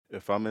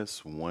If I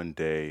miss one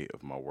day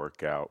of my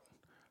workout,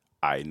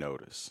 I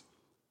notice.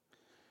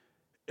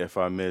 If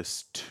I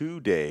miss 2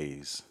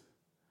 days,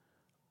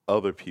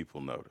 other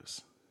people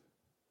notice.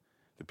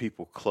 The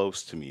people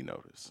close to me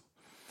notice.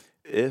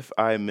 If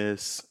I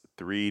miss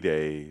 3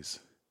 days,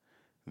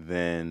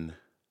 then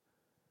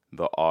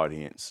the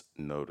audience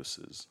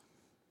notices.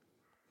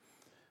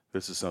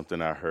 This is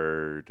something I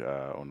heard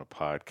on a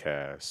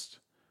podcast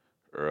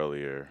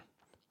earlier.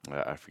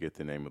 I forget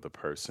the name of the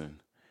person.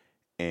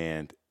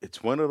 And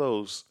it's one of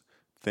those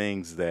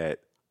things that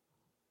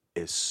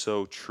is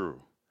so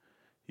true,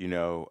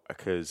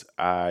 because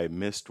I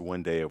missed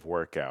one day of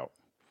working out.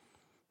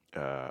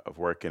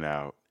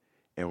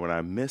 And when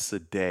I miss a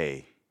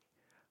day,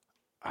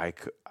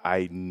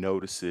 I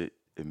notice it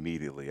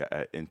immediately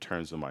in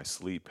terms of my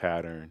sleep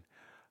pattern,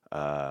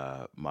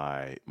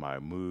 my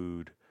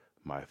mood,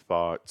 my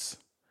thoughts,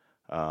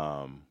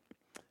 um,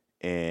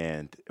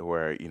 and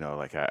where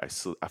like I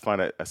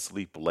find I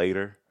sleep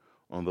later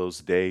on those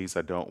days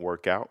I don't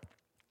work out.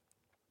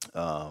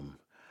 Um,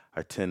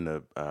 I tend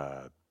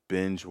to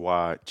binge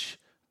watch,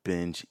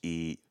 binge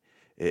eat.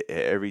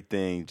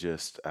 Everything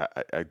just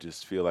I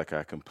just feel like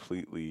I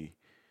completely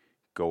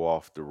go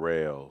off the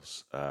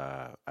rails.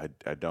 I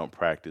don't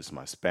practice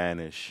my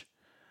Spanish.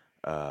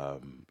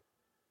 Um,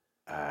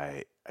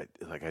 I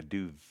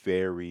do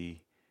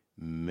very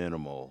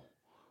minimal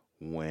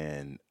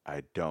when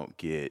I don't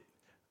get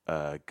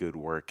a good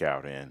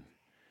workout in.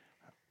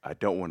 I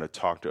don't want to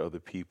talk to other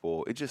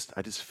people. I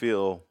just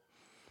feel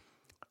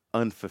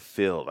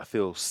unfulfilled. I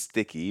feel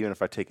sticky. Even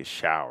if I take a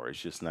shower,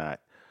 it's just not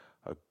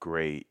a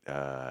great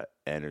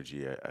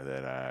energy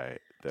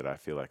that I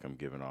feel like I'm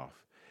giving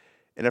off.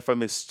 And if I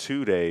miss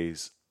 2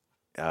 days,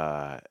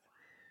 uh,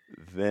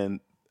 then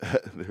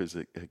there's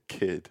a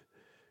kid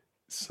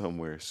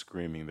somewhere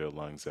screaming their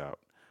lungs out.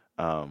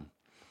 Um,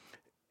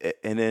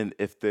 and then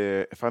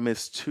if I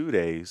miss 2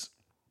 days,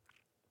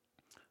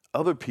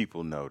 other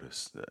people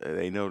notice.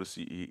 They notice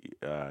you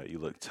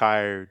look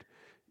tired.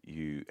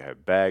 You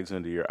have bags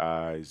under your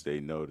eyes. They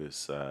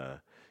notice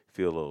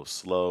feel a little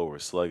slow or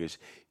sluggish.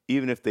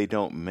 Even if they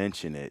don't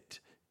mention it,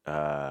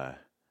 uh,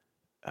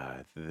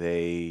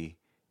 they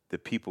the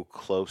people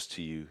close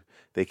to you,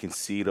 they can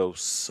see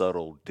those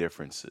subtle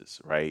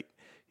differences, right?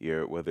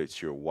 Whether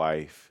it's your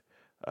wife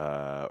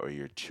or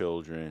your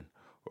children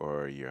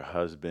or your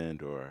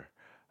husband or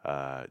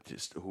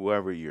just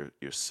whoever your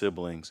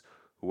siblings,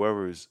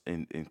 whoever is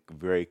in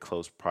very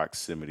close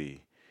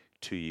proximity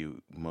to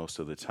you most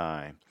of the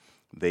time,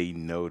 they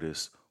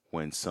notice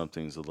when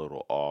something's a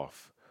little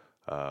off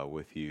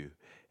with you.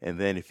 And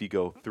then if you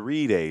go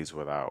 3 days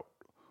without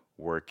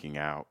working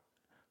out,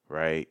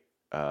 right?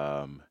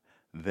 Um,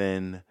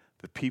 then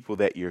the people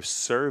that you're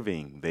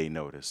serving, they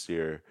notice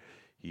your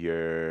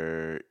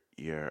your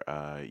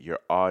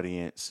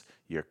audience,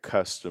 your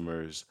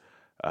customers,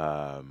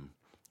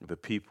 the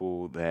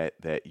people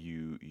that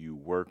you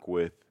work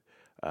with,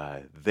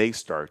 they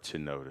start to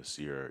notice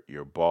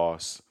your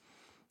boss.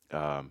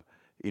 Um,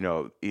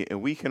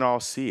 and we can all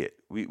see it.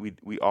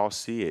 We all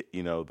see it.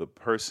 The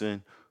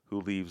person who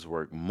leaves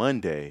work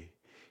Monday,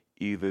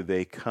 either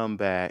they come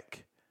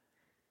back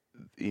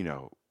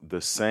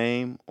the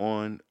same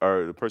on,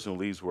 or the person who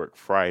leaves work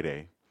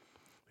Friday,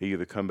 they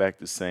either come back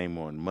the same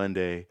on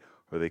Monday,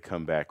 or they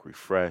come back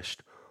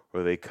refreshed,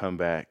 or they come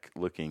back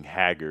looking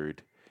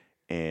haggard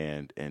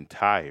and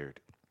tired.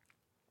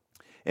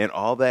 And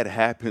all that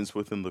happens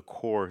within the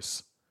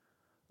course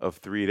of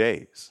 3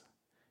 days.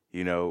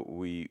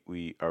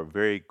 We are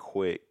very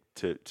quick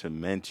to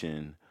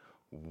mention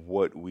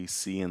what we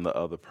see in the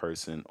other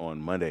person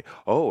on Monday.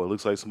 Oh, it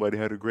looks like somebody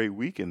had a great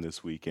weekend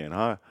this weekend,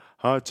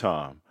 huh,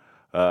 Tom?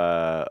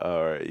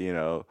 Or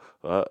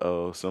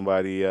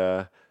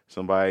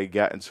somebody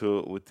got into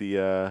it with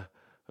the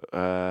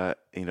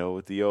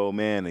with the old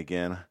man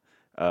again,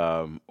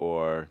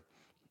 or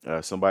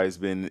somebody's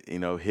been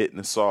hitting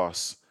the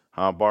sauce,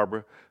 huh,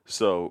 Barbara?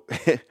 So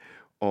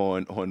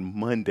on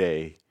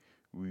Monday,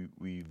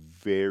 we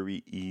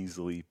very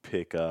easily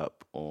pick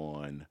up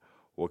on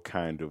what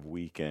kind of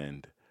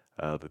weekend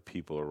the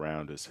people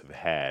around us have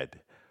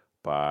had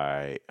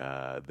by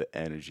the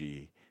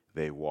energy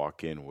they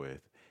walk in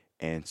with.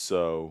 And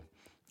so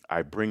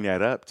I bring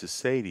that up to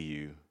say to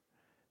you,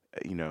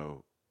 you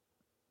know,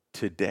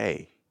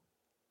 today,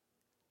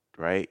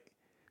 right?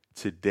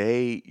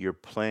 Today, you're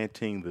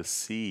planting the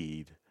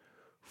seed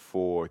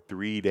for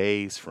 3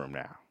 days from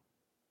now.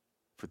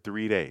 For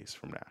 3 days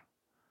from now.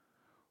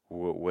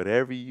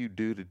 Whatever you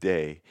do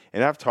today,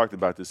 and I've talked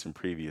about this in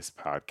previous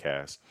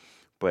podcasts,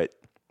 but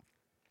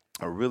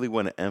I really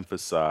want to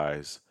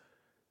emphasize,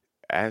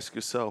 ask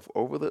yourself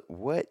over the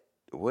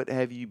what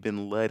have you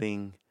been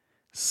letting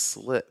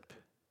slip,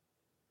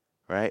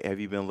 right? Have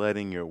you been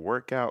letting your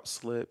workout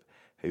slip?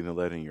 Have you been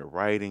letting your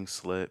writing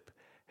slip?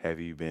 Have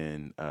you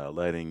been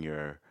letting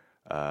your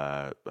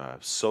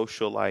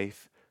social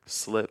life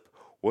slip?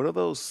 What are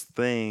those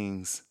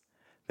things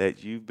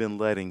that you've been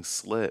letting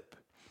slip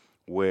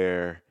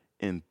where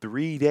in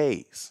 3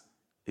 days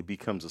it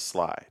becomes a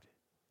slide,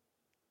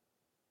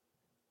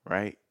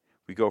 right?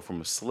 We go from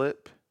a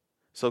slip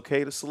It's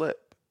okay to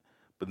slip,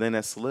 but then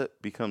that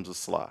slip becomes a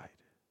slide.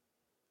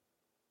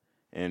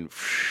 And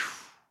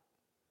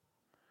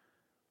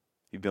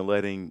you've been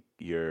letting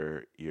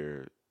your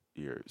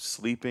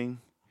sleeping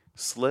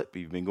slip.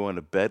 You've been going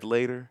to bed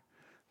later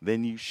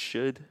than you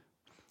should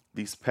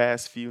these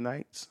past few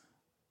nights.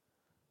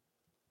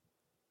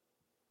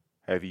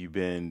 Have you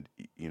been,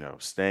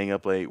 staying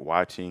up late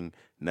watching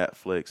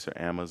Netflix or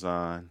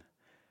Amazon?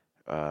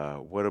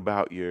 What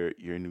about your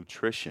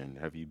nutrition?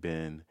 Have you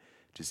been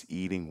just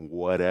eating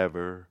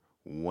whatever,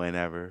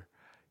 whenever?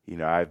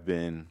 I've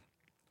been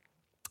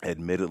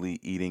admittedly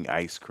eating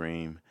ice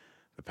cream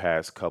the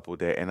past couple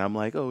days, and I'm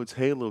like, oh, it's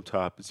Halo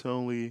Top. It's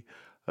only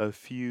a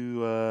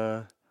few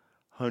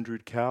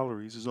hundred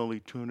calories. It's only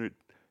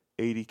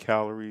 280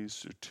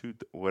 calories or two,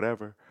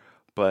 whatever.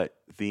 But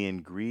the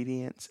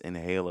ingredients in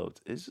Halo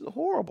is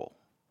horrible.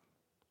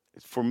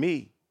 For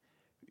me,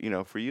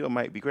 for you, it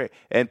might be great.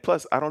 And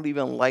plus, I don't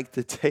even like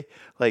the taste.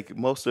 Like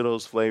most of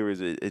those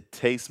flavors, it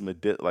tastes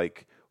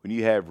like when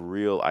you have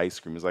real ice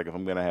cream. It's like if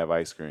I'm gonna have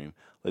ice cream,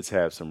 let's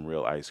have some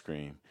real ice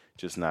cream,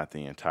 just not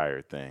the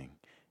entire thing.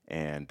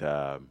 And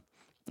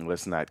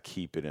let's not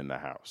keep it in the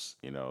house.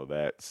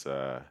 That's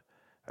I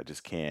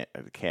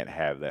can't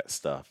have that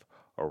stuff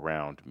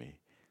around me.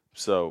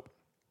 So,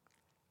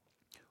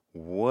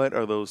 what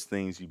are those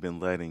things you've been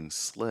letting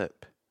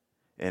slip?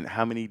 And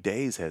how many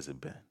days has it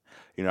been?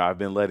 I've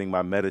been letting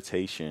my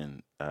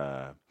meditation.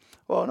 Well,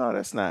 no,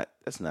 that's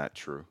not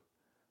true.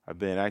 I've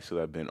been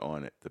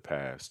on it the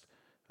past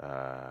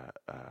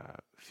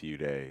few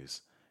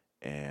days,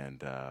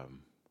 and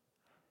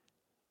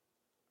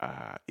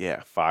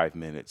yeah, 5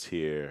 minutes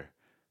here,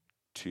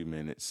 2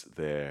 minutes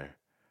there.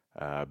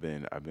 I've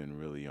been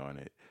really on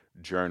it.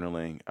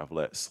 Journaling, I've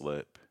let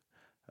slip.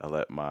 I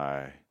let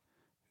my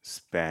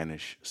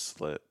Spanish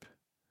slip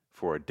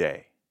for a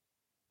day.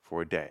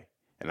 For a day.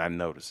 And I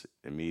noticed it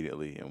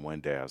immediately. And one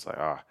day I was like,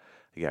 I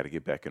got to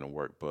get back in the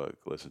workbook,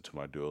 listen to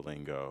my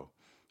Duolingo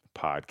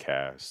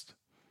podcast.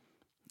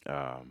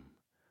 Um,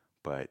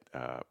 but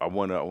I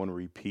wanna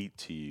repeat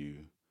to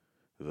you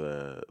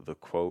the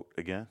quote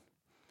again.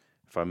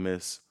 If I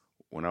miss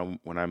when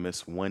I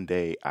miss one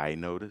day, I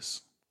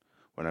notice.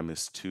 When I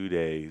miss 2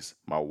 days,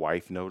 my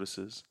wife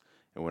notices.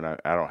 And when I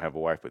don't have a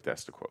wife, but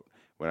that's the quote.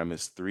 When I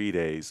miss 3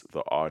 days, the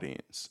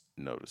audience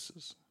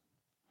notices.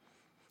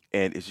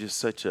 And it's just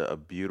such a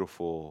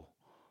beautiful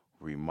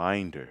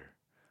reminder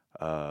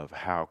of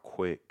how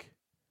quick.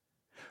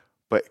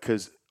 But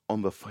because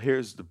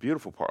here's the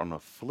beautiful part. On the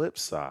flip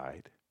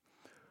side,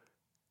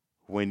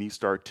 when you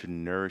start to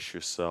nourish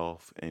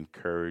yourself,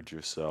 encourage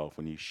yourself,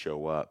 when you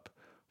show up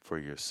for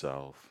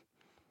yourself,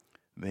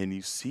 then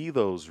you see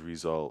those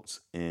results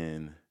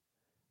in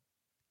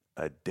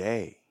a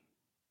day,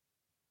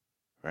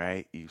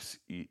 right?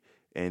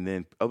 And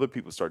then other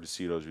people start to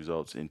see those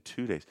results in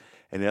 2 days,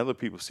 and then other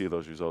people see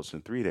those results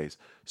in 3 days.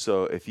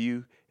 So if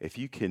you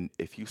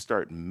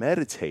start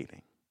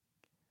meditating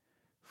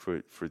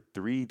for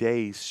 3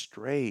 days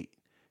straight,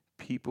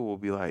 people will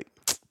be like,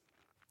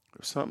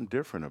 there's something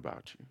different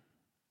about you.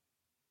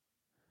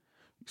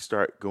 You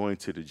start going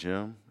to the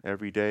gym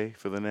every day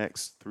for the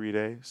next 3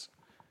 days,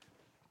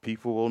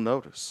 people will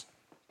notice.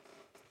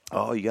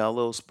 Oh, you got a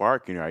little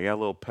spark in your eye, you got a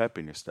little pep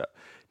in your step.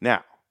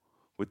 Now,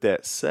 with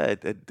that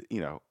said,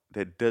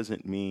 that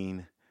doesn't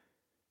mean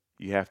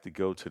you have to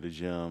go to the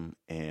gym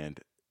and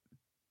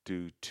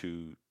do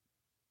 2,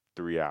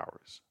 3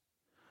 hours.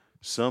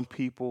 Some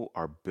people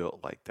are built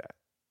like that.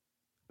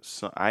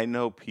 So I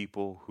know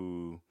people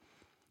who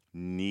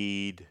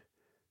need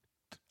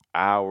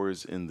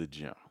hours in the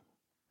gym.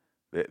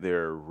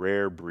 They're a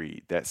rare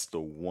breed. That's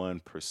the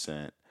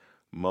 1%.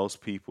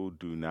 Most people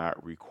do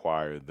not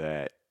require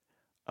that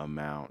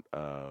amount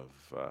of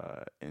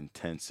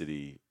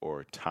intensity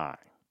or time,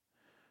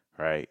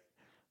 right?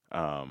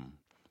 Um,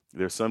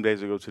 there's some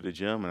days I go to the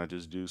gym and I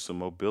just do some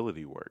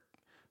mobility work.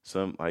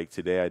 Some like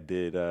today I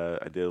did a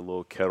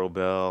little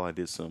kettlebell. I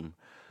did some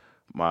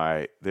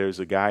my there's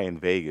a guy in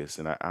Vegas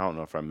and I don't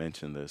know if I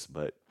mentioned this,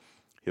 but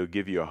he'll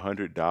give you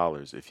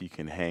 $100 if you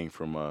can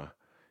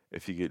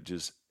if you could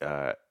just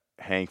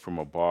hang from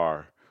a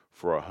bar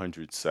for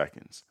 100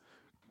 seconds.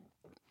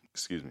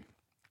 Excuse me.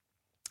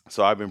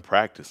 So I've been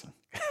practicing.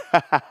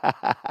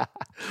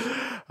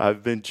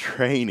 I've been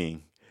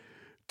training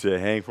to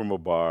hang from a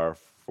bar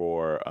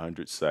for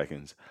 100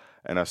 seconds.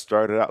 And I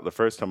started out, the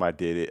first time I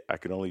did it, I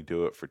could only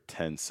do it for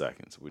 10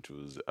 seconds, which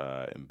was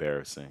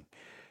embarrassing.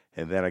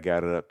 And then I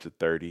got it up to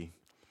 30,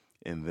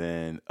 and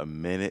then a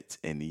minute.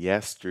 And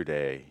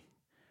yesterday,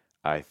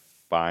 I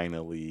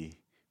finally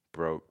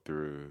broke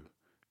through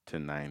to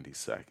 90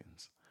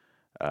 seconds,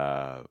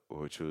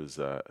 which was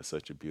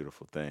such a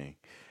beautiful thing.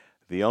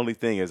 The only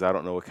thing is, I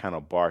don't know what kind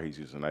of bar he's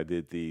using. I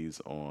did these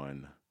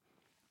on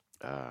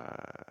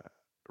uh,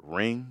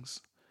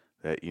 rings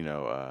that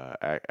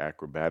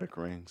acrobatic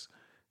rings.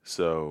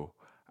 So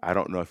I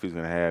don't know if he's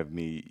gonna have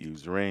me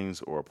use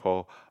rings or a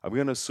pole. I'm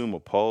gonna assume a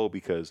pole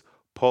because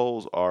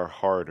poles are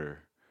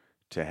harder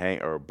to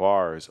hang, or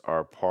bars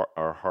are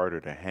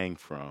harder to hang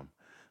from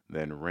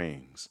than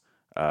rings.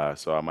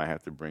 So I might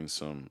have to bring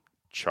some.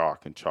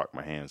 chalk and chalk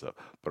my hands up.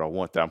 But I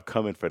want that. I'm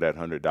coming for that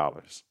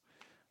 $100.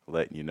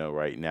 Letting you know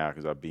right now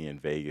because I'll be in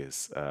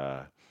Vegas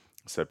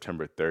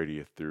September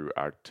 30th through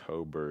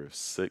October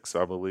 6th,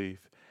 I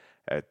believe,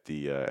 at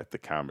the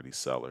Comedy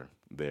Cellar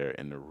there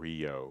in the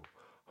Rio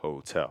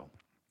Hotel.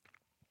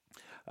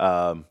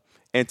 Um,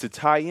 and to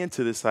tie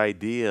into this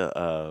idea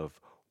of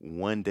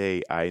one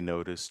day I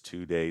notice,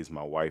 2 days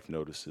my wife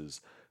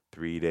notices,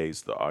 3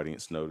 days the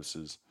audience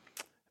notices,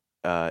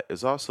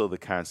 is also the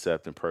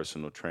concept in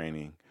personal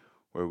training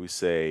where we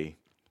say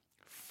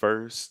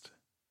first,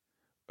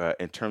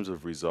 in terms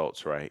of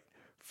results, right?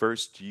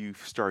 First, you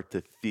start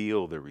to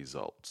feel the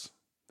results.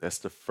 That's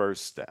the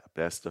first step.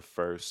 That's the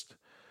first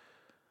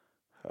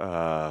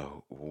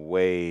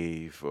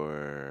wave,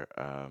 or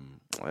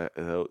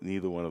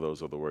neither one of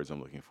those are the words I'm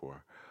looking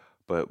for.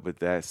 But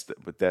that's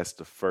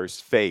the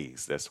first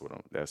phase. That's the word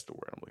I'm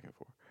looking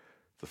for.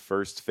 The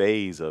first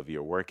phase of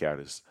your workout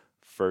is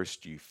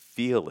first you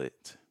feel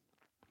it,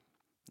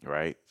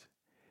 right?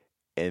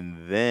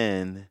 And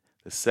then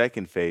the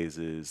second phase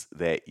is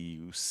that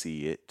you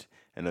see it.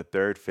 And the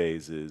third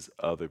phase is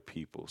other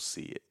people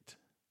see it,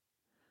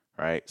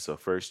 right? So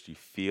first you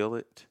feel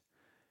it.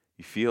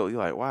 You're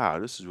like, wow,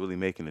 this is really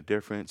making a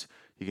difference.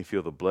 You can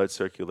feel the blood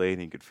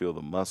circulating. You can feel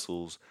the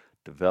muscles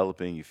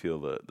developing. You feel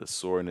the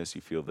soreness.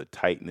 You feel the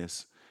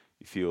tightness.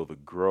 You feel the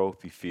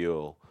growth. You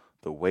feel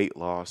the weight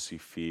loss. You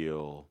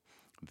feel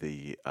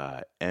the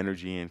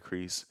energy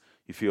increase.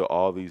 You feel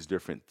all these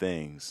different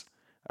things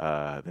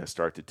that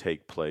start to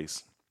take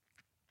place.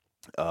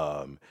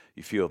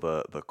 You feel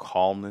the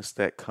calmness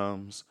that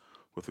comes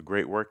with a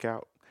great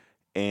workout,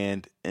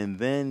 and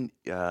then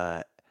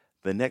the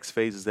next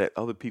phase is that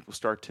other people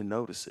start to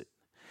notice it,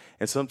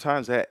 and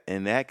sometimes that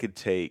could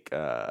take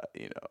a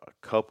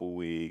couple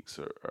weeks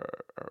or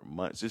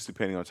months, just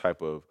depending on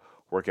type of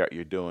workout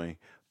you're doing.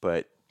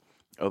 But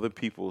other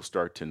people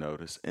start to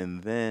notice,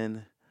 and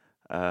then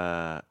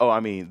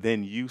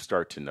then you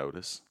start to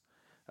notice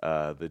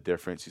the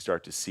difference. You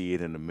start to see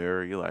it in the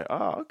mirror. You're like,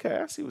 oh, okay,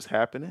 I see what's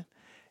happening,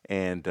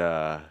 and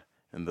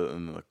and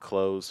the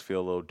clothes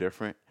feel a little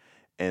different.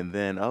 And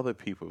then other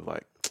people are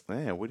like,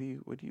 man, what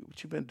you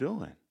been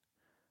doing?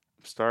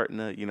 I'm starting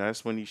to,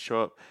 that's when you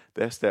show up.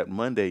 That's that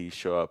Monday you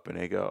show up, and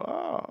they go,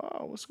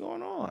 oh, what's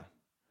going on?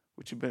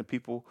 What you been?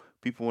 People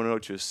want to know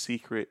what your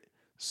secret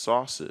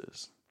sauce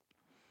is.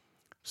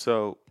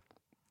 So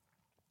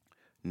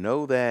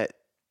know that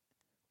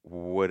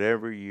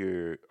whatever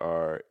you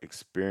are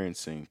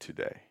experiencing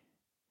today,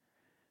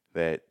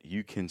 that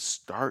you can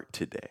start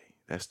today.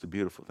 That's the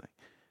beautiful thing.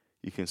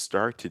 You can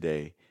start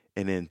today,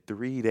 and in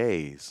 3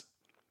 days,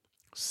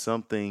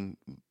 something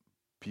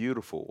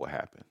beautiful will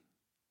happen.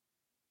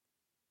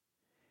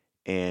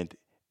 And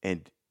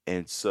and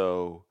and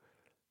so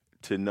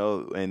to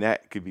know, and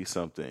that could be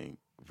something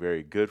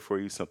very good for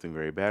you, something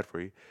very bad for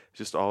you. It's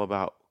just all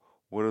about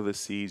what are the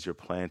seeds you're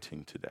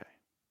planting today.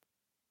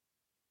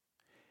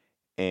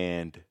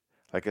 And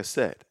like I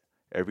said,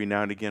 every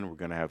now and again we're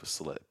gonna have a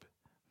slip.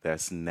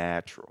 That's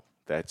natural.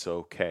 That's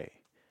okay.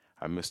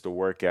 I missed a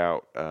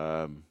workout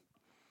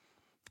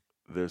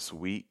this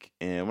week.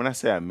 And when I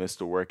say I missed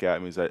a workout,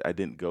 it means I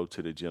didn't go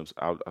to the gyms.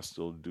 I'll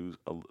still do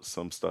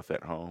some stuff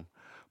at home.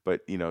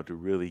 But, to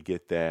really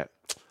get that,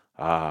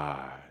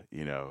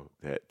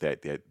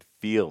 that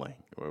feeling,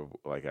 or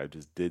like I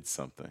just did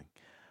something.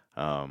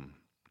 Um,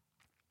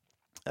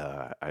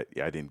 I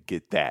didn't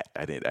get that.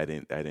 I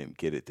didn't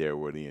get it there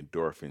where the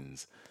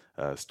endorphins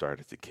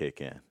started to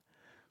kick in.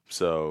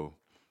 So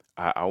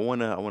I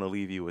wanna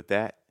leave you with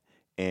that,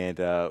 and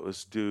um,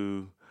 let's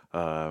do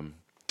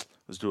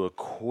a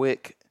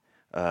quick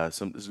let's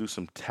do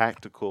some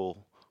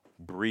tactical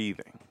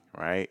breathing,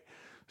 right?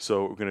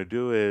 So what we're gonna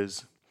do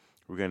is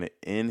we're gonna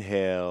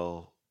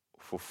inhale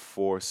for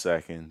 4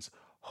 seconds,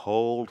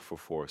 hold for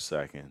 4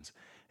 seconds,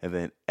 and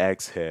then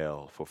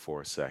exhale for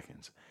 4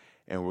 seconds.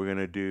 And we're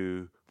gonna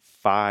do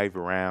 5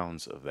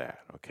 rounds of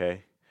that,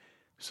 okay?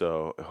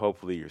 So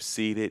hopefully you're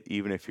seated,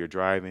 even if you're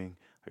driving.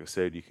 Like I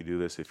said, you can do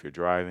this if you're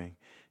driving.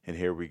 And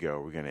here we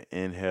go. We're gonna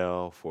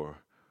inhale for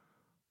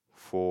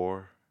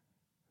 4,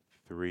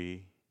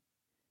 3,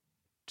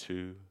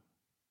 2,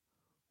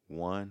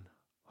 1.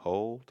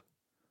 Hold.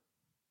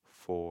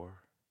 4,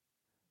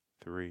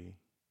 3,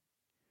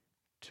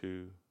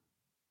 2,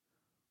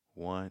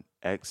 1.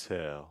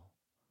 Exhale.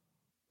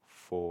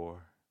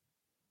 4,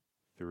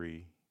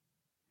 3,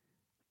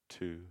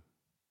 2,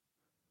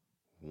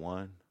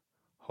 1.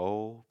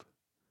 Hold.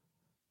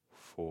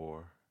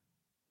 4,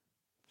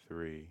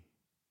 3,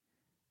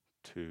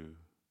 2,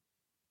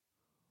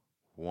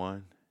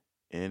 1.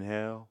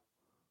 Inhale.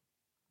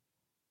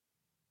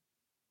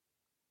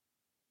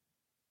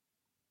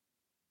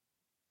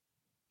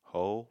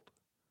 Hold.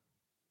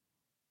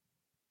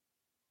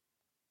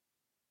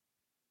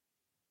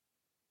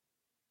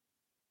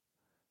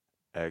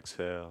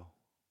 Exhale.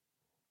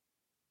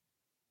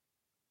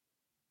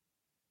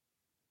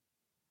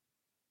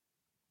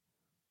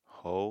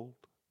 Hold.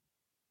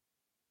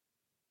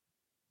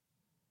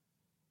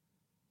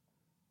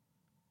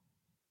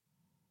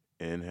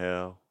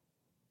 Inhale.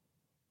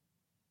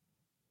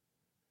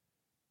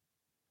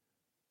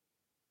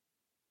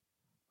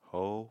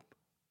 hold,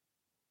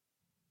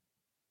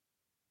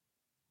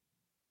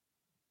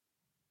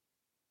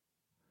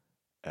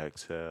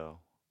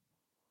 exhale,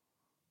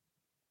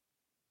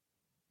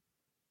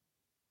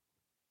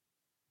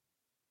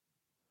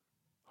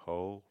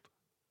 hold,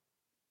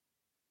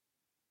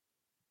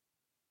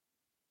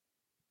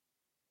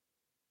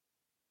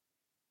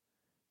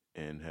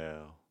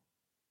 inhale,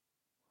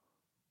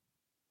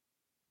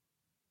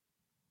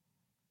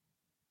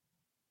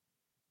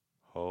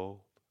 hold,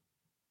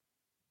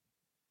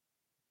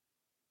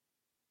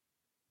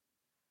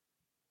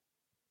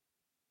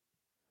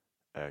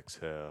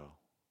 exhale,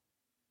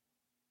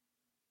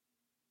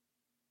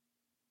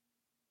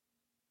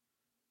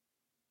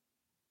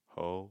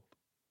 hold,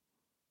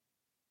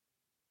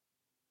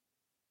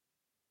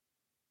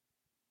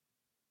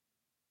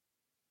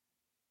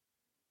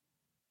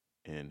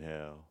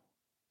 inhale,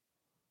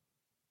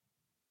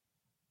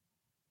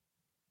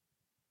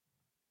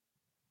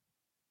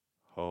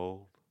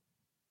 hold,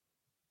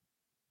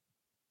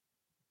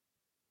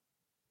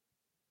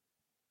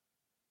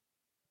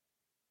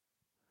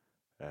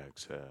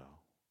 exhale.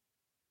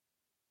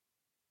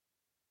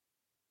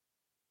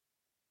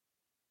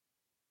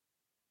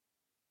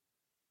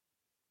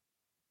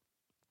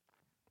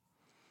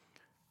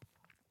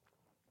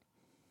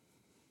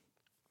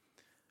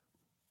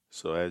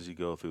 So as you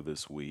go through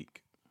this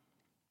week,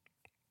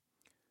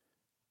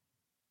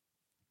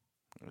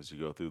 as you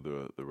go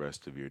through the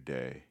rest of your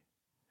day,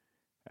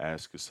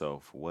 ask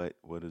yourself what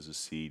is a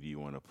seed you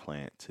want to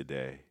plant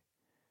today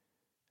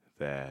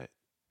that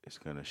is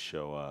going to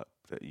show up,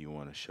 that you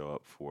want to show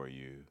up for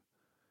you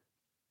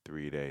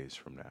 3 days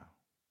from now,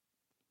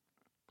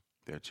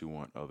 that you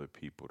want other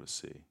people to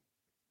see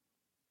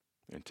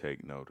and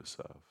take notice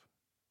of.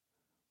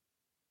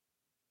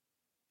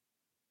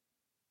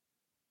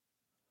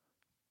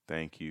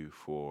 Thank you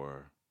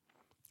for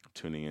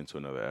tuning into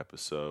another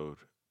episode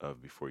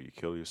of Before You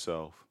Kill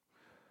Yourself.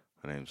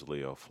 My name's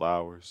Leo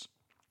Flowers.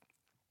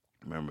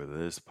 Remember,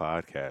 this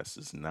podcast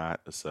is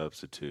not a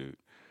substitute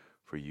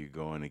for you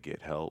going to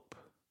get help,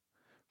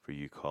 for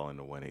you calling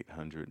the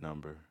 1-800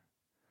 number,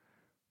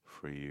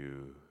 for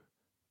you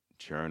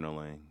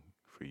journaling,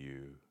 for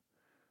you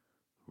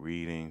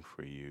reading,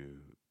 for you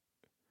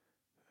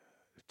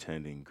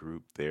attending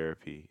group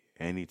therapy,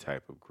 any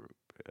type of group.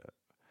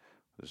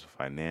 There's a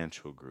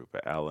financial group,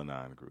 an Al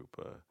Anon group,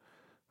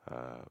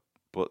 a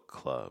book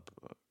club,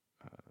 a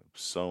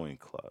sewing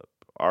club,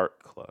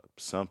 art club,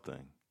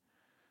 something.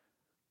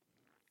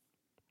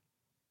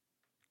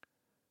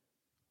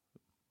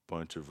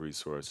 Bunch of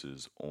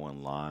resources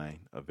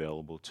online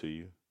available to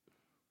you.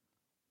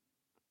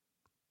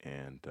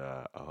 And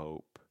I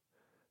hope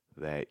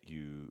that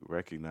you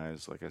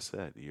recognize, like I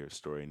said, your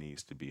story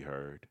needs to be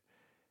heard,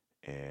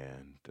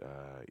 and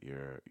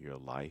your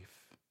life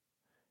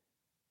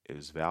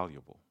is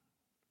valuable,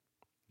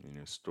 and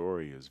your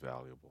story is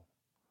valuable,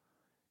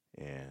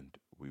 and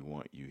we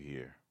want you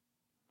here.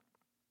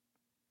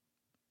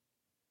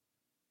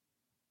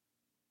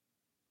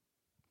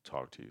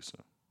 Talk to you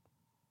soon.